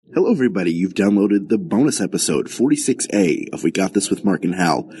Hello, everybody. You've downloaded the bonus episode, 46A, of We Got This with Mark and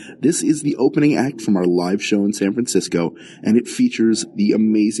Hal. This is the opening act from our live show in San Francisco, and it features the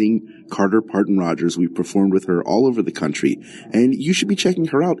amazing Carter Parton Rogers. We've performed with her all over the country, and you should be checking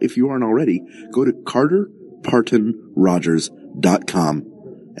her out if you aren't already. Go to CarterPartonRogers.com,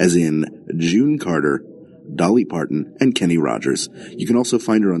 as in June Carter, Dolly Parton, and Kenny Rogers. You can also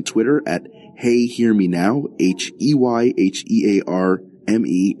find her on Twitter at Hey Hear Me Now, HeyHearMenow,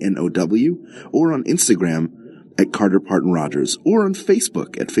 or on Instagram at Carter Parton Rogers, or on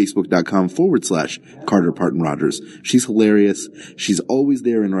Facebook at facebook.com/Carter Parton Rogers. She's hilarious. She's always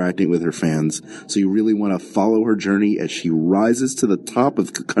there interacting with her fans, so you really want to follow her journey as she rises to the top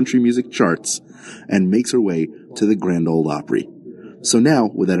of the country music charts and makes her way to the Grand Ole Opry. So now,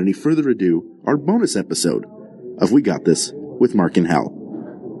 without any further ado, our bonus episode of We Got This with Mark and Hal.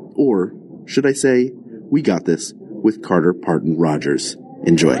 Or, should I say, We Got This with Carter Parton Rogers.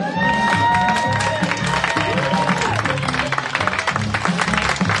 Enjoy. Hi,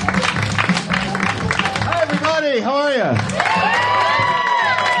 everybody. How are you?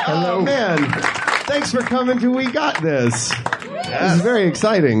 Hello. Man, thanks for coming to We Got This. This is very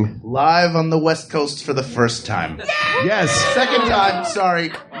exciting. Live on the West Coast for the first time. Yes. Second time,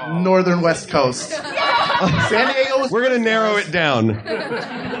 sorry, Northern West Coast. San Diego was... We're going to narrow it down.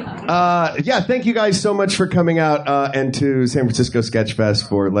 Thank you guys so much for coming out and to San Francisco Sketch Fest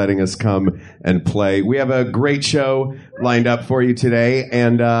for letting us come and play. We have a great show lined up for you today,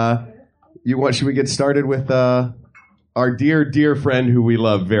 and should we get started with our dear, dear friend who we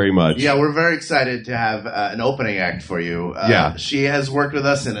love very much? Yeah, we're very excited to have an opening act for you. She has worked with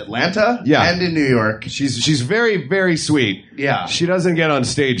us in Atlanta and in New York. She's very, very sweet. Yeah. She doesn't get on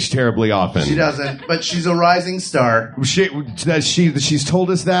stage terribly often. She doesn't, but she's a rising star. She's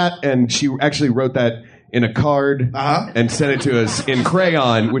told us that, and she actually wrote that in a card and sent it to us in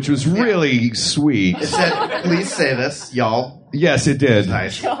crayon, which was really sweet. It said, please say this, y'all. Yes, it did.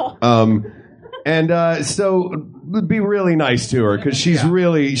 Nice. So be really nice to her, because she's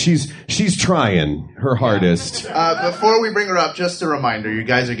really, she's trying her hardest. Before we bring her up, just a reminder, you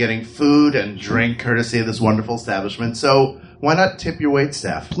guys are getting food and drink courtesy of this wonderful establishment, so why not tip your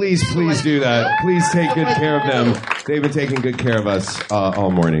waitstaff? Please do that. Please take good care of them. They've been taking good care of us all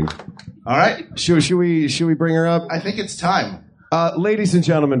morning. All right. Should we bring her up? I think it's time. Ladies and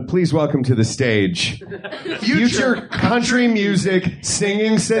gentlemen, please welcome to the stage future country music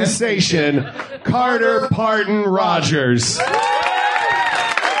singing sensation, Carter Parton Rogers.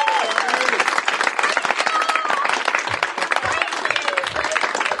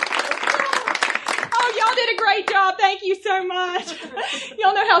 Oh, y'all did a great job. Thank you so much.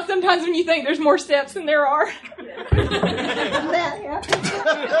 Y'all know how sometimes when you think there's more steps than there are.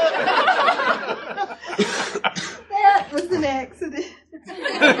 That was an accident.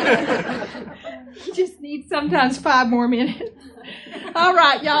 You just need sometimes 5 more minutes. All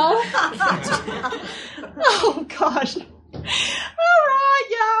right, y'all. Oh, gosh. All right,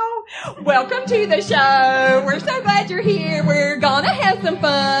 y'all. Welcome to the show. We're so glad you're here. We're gonna have some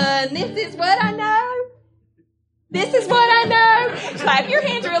fun. This is what I know. This is what I know. Clap your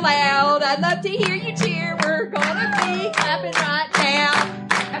hands real loud. I'd love to hear you cheer. We're gonna be clapping right now.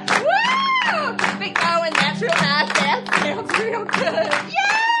 Woo! Keep it going. That's real nice. That sounds real good.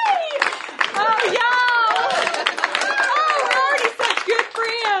 Yay! Oh, y'all. Oh, we're already such good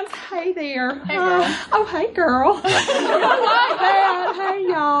friends. Hey there. Hey, girl. Hey, girl. I like that. Hey,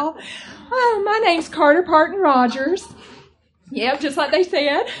 y'all. Oh, my name's Carter Parton Rogers. Yep, just like they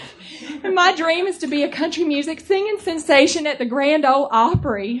said. And my dream is to be a country music singing sensation at the Grand Ole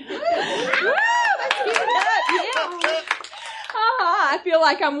Opry. Woo! Let's give it up. Yeah. I feel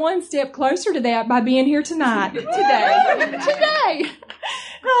like I'm one step closer to that by being here tonight. Today.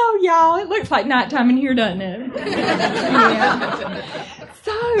 Oh, y'all, it looks like nighttime in here, doesn't it? Yeah.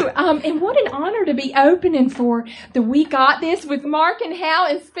 So, and what an honor to be opening for the We Got This with Mark and Hal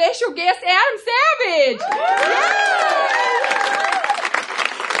and special guest Adam Savage.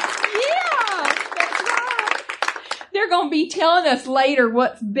 Yeah, that's right. They're going to be telling us later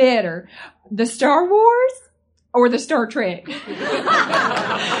what's better, the Star Wars or the Star Trek. Oh,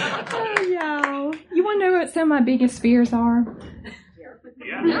 y'all. You want to know what some of my biggest fears are?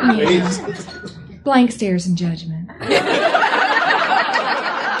 Yeah. Blank stares and judgment.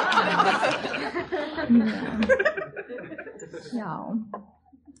 Y'all.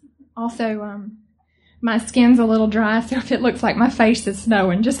 Also, my skin's a little dry, so if it looks like my face is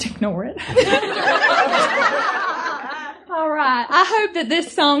snowing, just ignore it. All right. I hope that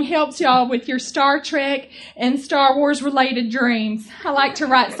this song helps y'all with your Star Trek and Star Wars related dreams. I like to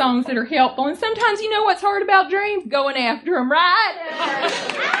write songs that are helpful, and sometimes you know what's hard about dreams? Going after them, right?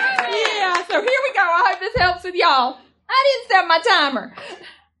 here we go. I hope this helps with y'all. I didn't set my timer.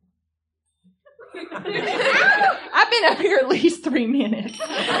 I've been up here at least 3 minutes.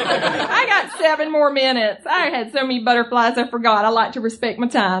 I got 7 more minutes. I had so many butterflies I forgot. I like to respect my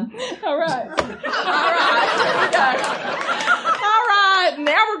time. All right. Here we go. All right.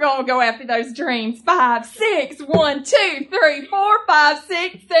 Now we're going to go after those dreams. 5, 6, 1, 2, 3, 4, 5,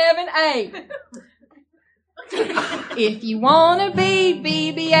 6, 7, 8. If you want to be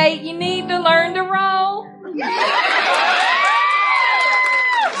BB-8, you need to learn to roll. Yes!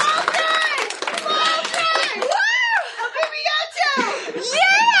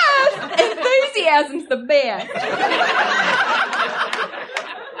 Enthusiasm's the best.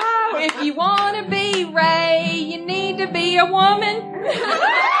 Oh, if you want to be Ray, you need to be a woman.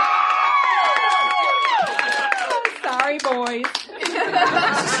 Oh, sorry, boys.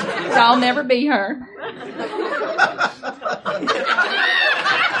 I'll never be her.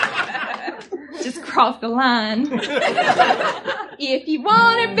 Just cross the line. If you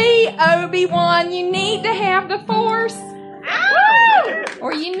want to be Obi-Wan, you need to have the Force.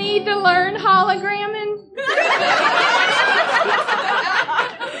 Or you need to learn hologramming.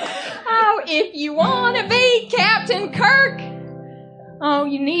 Oh, if you want to be Captain Kirk, oh,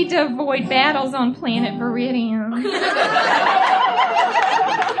 you need to avoid battles on planet Viridian.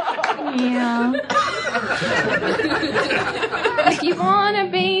 Yeah. If you want to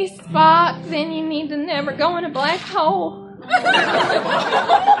be Spock, then you need to never go in a black hole.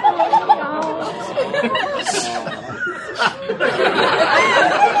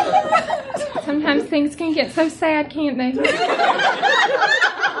 Sometimes things can get so sad, can't they?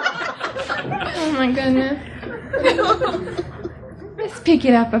 Oh my goodness. Let's pick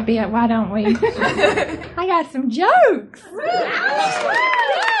it up a bit, why don't we? I got some jokes. Yay!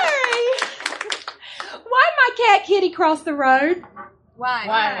 Why'd my cat Kitty cross the road? Why?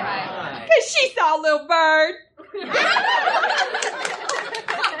 Because she saw a little bird.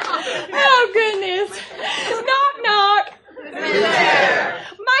 Oh goodness. Knock knock.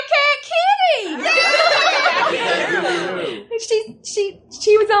 My cat Kitty.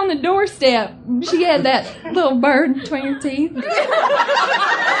 She was on the doorstep. She had that little bird between her teeth.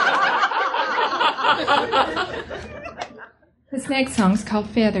 This next song's called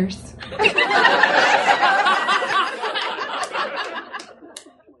Feathers.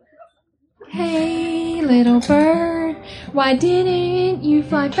 Hey, little bird, why didn't you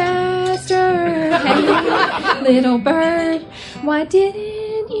fly faster? Hey, little bird, why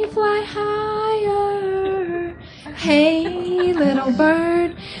didn't you fly higher? Hey, little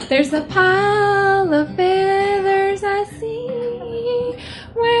bird, there's a pile of feathers I see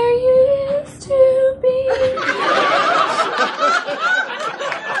where you used to be.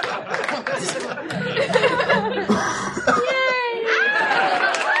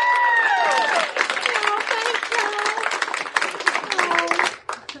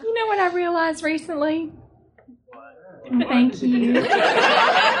 I realized recently. Thank you.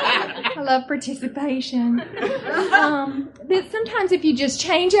 I love participation. That sometimes if you just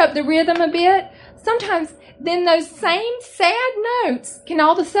change up the rhythm a bit, sometimes then those same sad notes can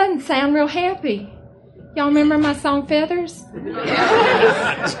all of a sudden sound real happy. Y'all remember my song Feathers?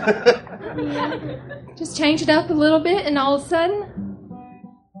 Yeah. Just change it up a little bit and all of a sudden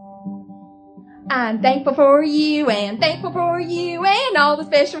I'm thankful for you and thankful for you and all the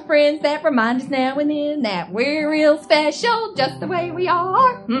special friends that remind us now and then that we're real special just the way we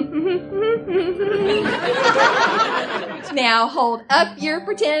are. Now hold up your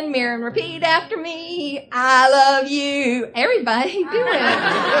pretend mirror and repeat after me. I love you. Everybody do it.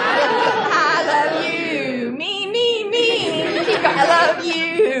 I love you. Me, me, me. I love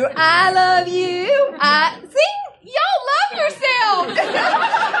you. I love you. Sing. Y'all love yourselves.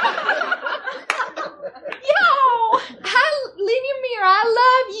 Yo, linear mirror, I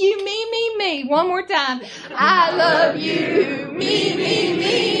love you, me, me, me. One more time. I love you, me, me,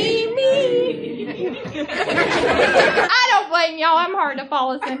 me, me. I don't blame y'all. I'm hard to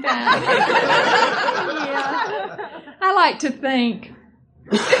follow sometimes. Yeah. I like to think.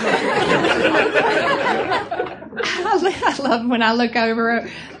 I love when I look over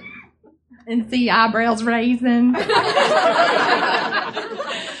and see eyebrows raising.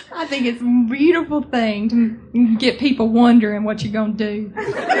 I think it's a beautiful thing to get people wondering what you're going to do.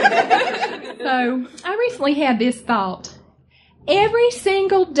 So, I recently had this thought. Every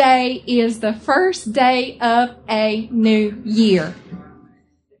single day is the first day of a new year.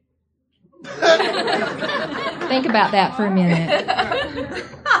 Think about that for a minute.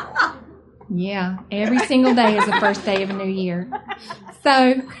 Yeah, every single day is the first day of a new year.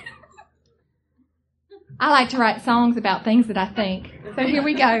 So, I like to write songs about things that I think. So here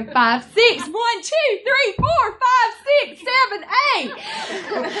we go. 5, 6, 1, 2, 3, 4, 5, 6, 7,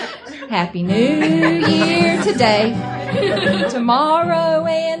 8. Happy New Year today, tomorrow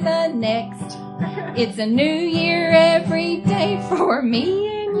and the next. It's a new year every day for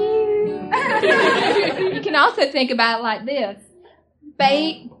me and you. You can also think about it like this.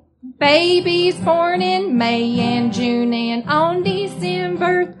 Babies born in May and June and on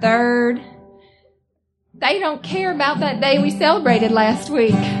December 3rd. They don't care about that day we celebrated last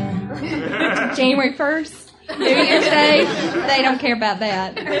week. January 1st, New Year's Day. They don't care about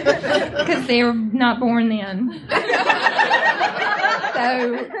that because they were not born then.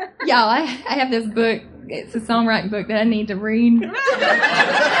 So, y'all, I have this book. It's a songwriting book that I need to read.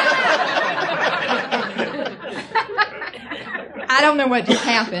 I don't know what just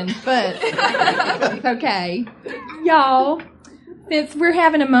happened, but it's okay. Y'all, since we're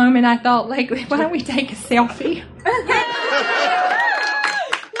having a moment, I thought, like, why don't we take a selfie? Let's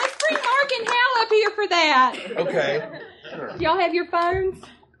bring Mark and Hal up here for that. Okay. Sure. Do y'all have your phones?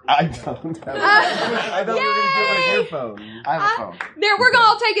 I don't have I thought we were going to do like your phone. I have a phone. There, we're going to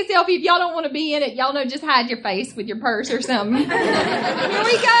all take a selfie. If y'all don't want to be in it, y'all know, just hide your face with your purse or something. Here we go.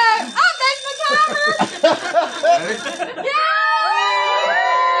 Oh, there's my timer. Yeah.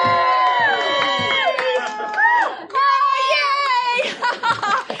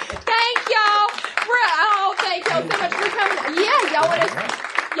 So much for coming. Yeah,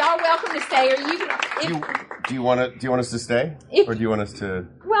 y'all welcome to stay. Or you can. Do you want us to stay, or do you want us to?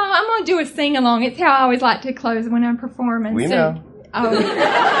 Well, I'm going to do a sing along. It's how I always like to close when I'm performing. We know. Oh.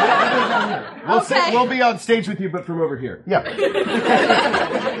 Okay. We'll be on stage with you, but from over here. Yeah.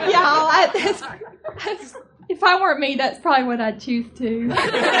 Y'all, if I weren't me, that's probably what I'd choose to.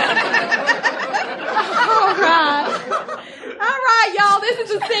 All right, y'all. This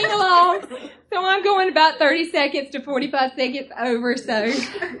is a sing along. So I'm going about 30 seconds to 45 seconds over, so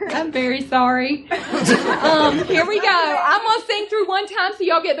I'm very sorry. Here we go. I'm going to sing through one time so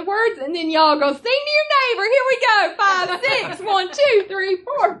y'all get the words, and then y'all go sing to your neighbor. Here we go. 5, 6, 1, 2, 3,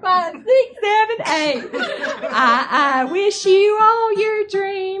 4, 5, 6, 7, 8. I wish you all your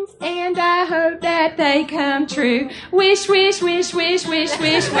dreams, and I hope that they come true. Wish, wish, wish, wish, wish,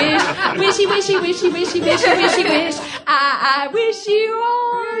 wish, wish. Wishy, wishy, wishy, wishy, wishy, wishy, wish. I wish you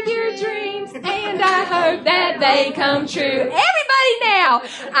all your dreams, and I hope that they come true. Everybody now.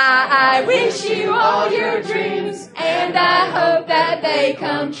 I wish you all your dreams, and I hope that they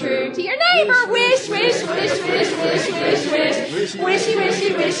come true. To your neighbor, wish, wish, wish, wish, wish, wish, wish. Wishy,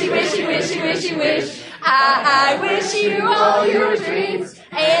 wishy, wishy, wishy, wishy, wishy, wish. I wish you all your dreams,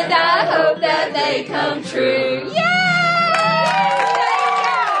 and I hope that they come true. Yay!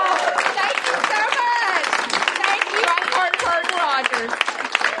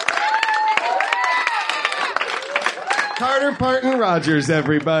 Carter Parton Rogers,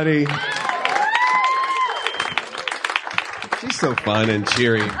 everybody. She's so fun and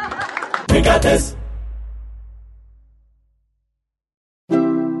cheery. We got this.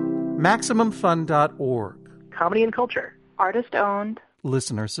 MaximumFun.org. Comedy and culture. Artist owned.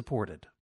 Listener supported.